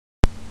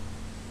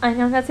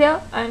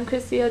안녕하세요. I'm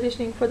Christy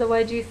auditioning for the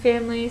YG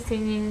family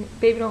singing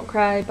Baby Don't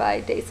Cry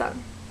by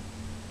Daesung.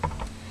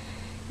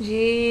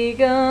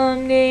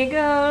 지금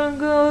네가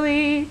울고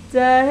있다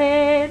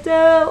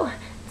해도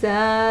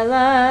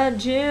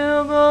달라질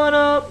건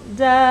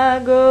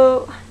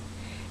없다고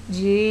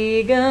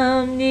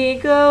지금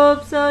네가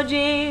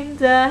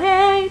없어진다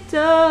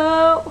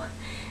해도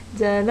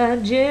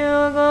달라질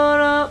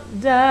건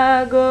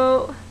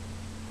없다고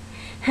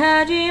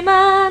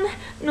하지만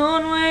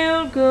넌 왜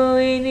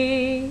울고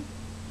있니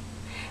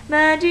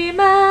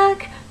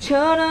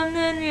마지막처럼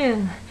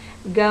눈을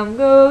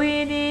감고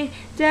있니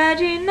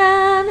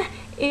짜증난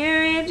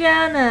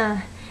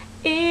일이잖아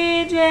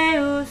이제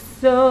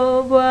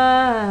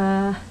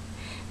웃어봐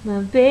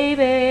My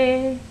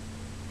baby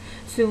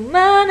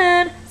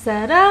수많은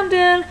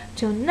사람들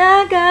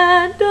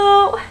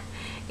전화가도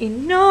이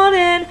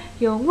노래는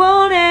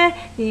영원해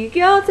네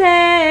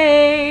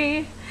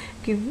곁에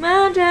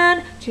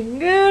그만한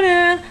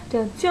친구를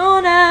다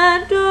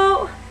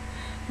떠나도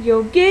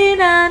여기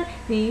난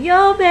네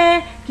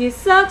옆에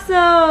계속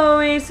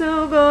서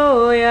있을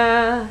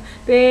거야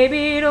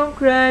Baby don't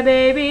cry,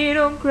 baby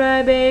don't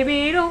cry,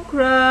 baby don't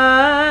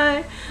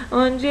cry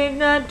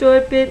언젠가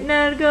돌빛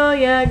날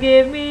거야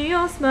Give me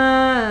your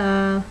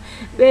smile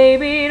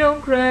Baby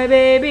don't cry,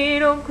 baby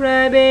don't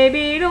cry,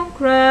 baby don't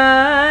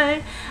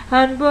cry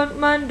한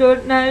번만 더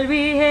날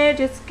위해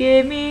Just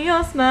give me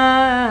your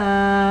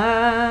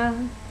smile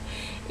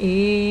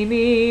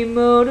이미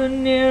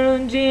모든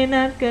일은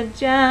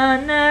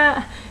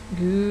지나갔잖아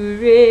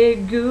그래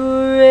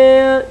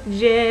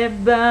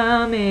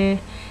어젯밤에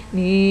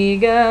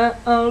네가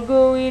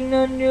알고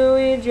있는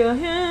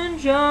유의적인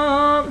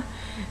점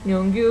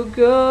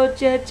넘기고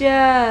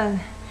짜자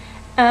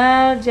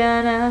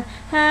알잖아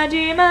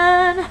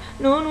하지만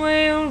넌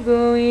왜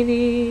울고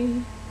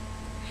있니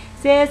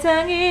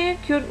세상이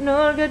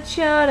큐트놀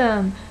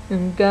것처럼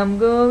눈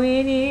감고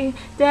있니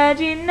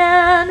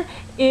따진한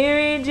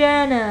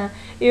일이잖아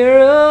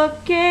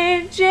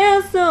이렇게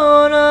질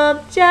순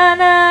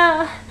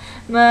없잖아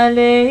My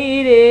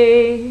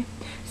lady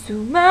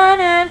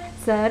수많은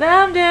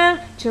사람들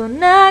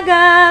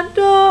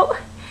전화가도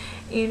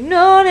이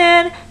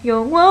노래는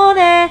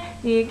영원해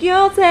네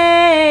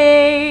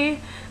곁에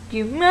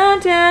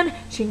그만한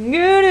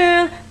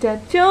친구를 다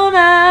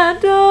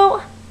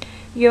떠나도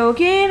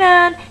여기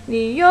난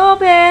네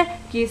옆에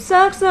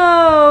계속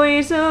서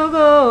있을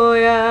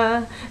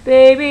거야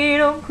Baby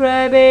don't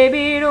cry,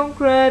 baby don't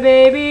cry,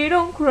 baby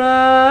don't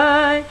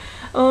cry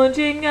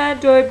언젠가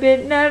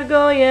돌빛 날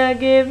거야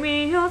Give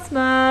me your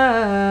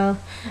smile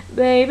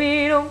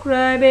Baby don't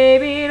cry,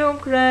 baby don't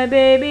cry,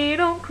 baby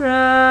don't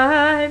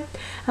cry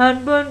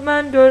한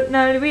번만 더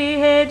날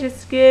위해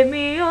Just give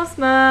me your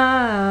smile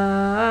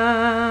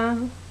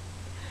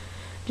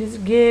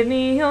Just give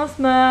me your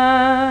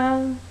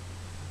smile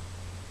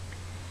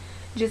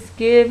Just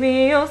give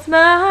me your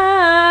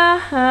smile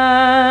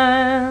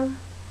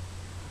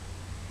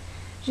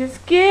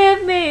Just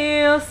give me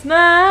your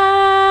smile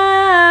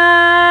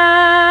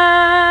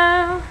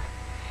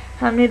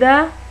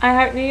합니다. I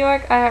heart New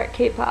York, I heart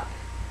K-pop.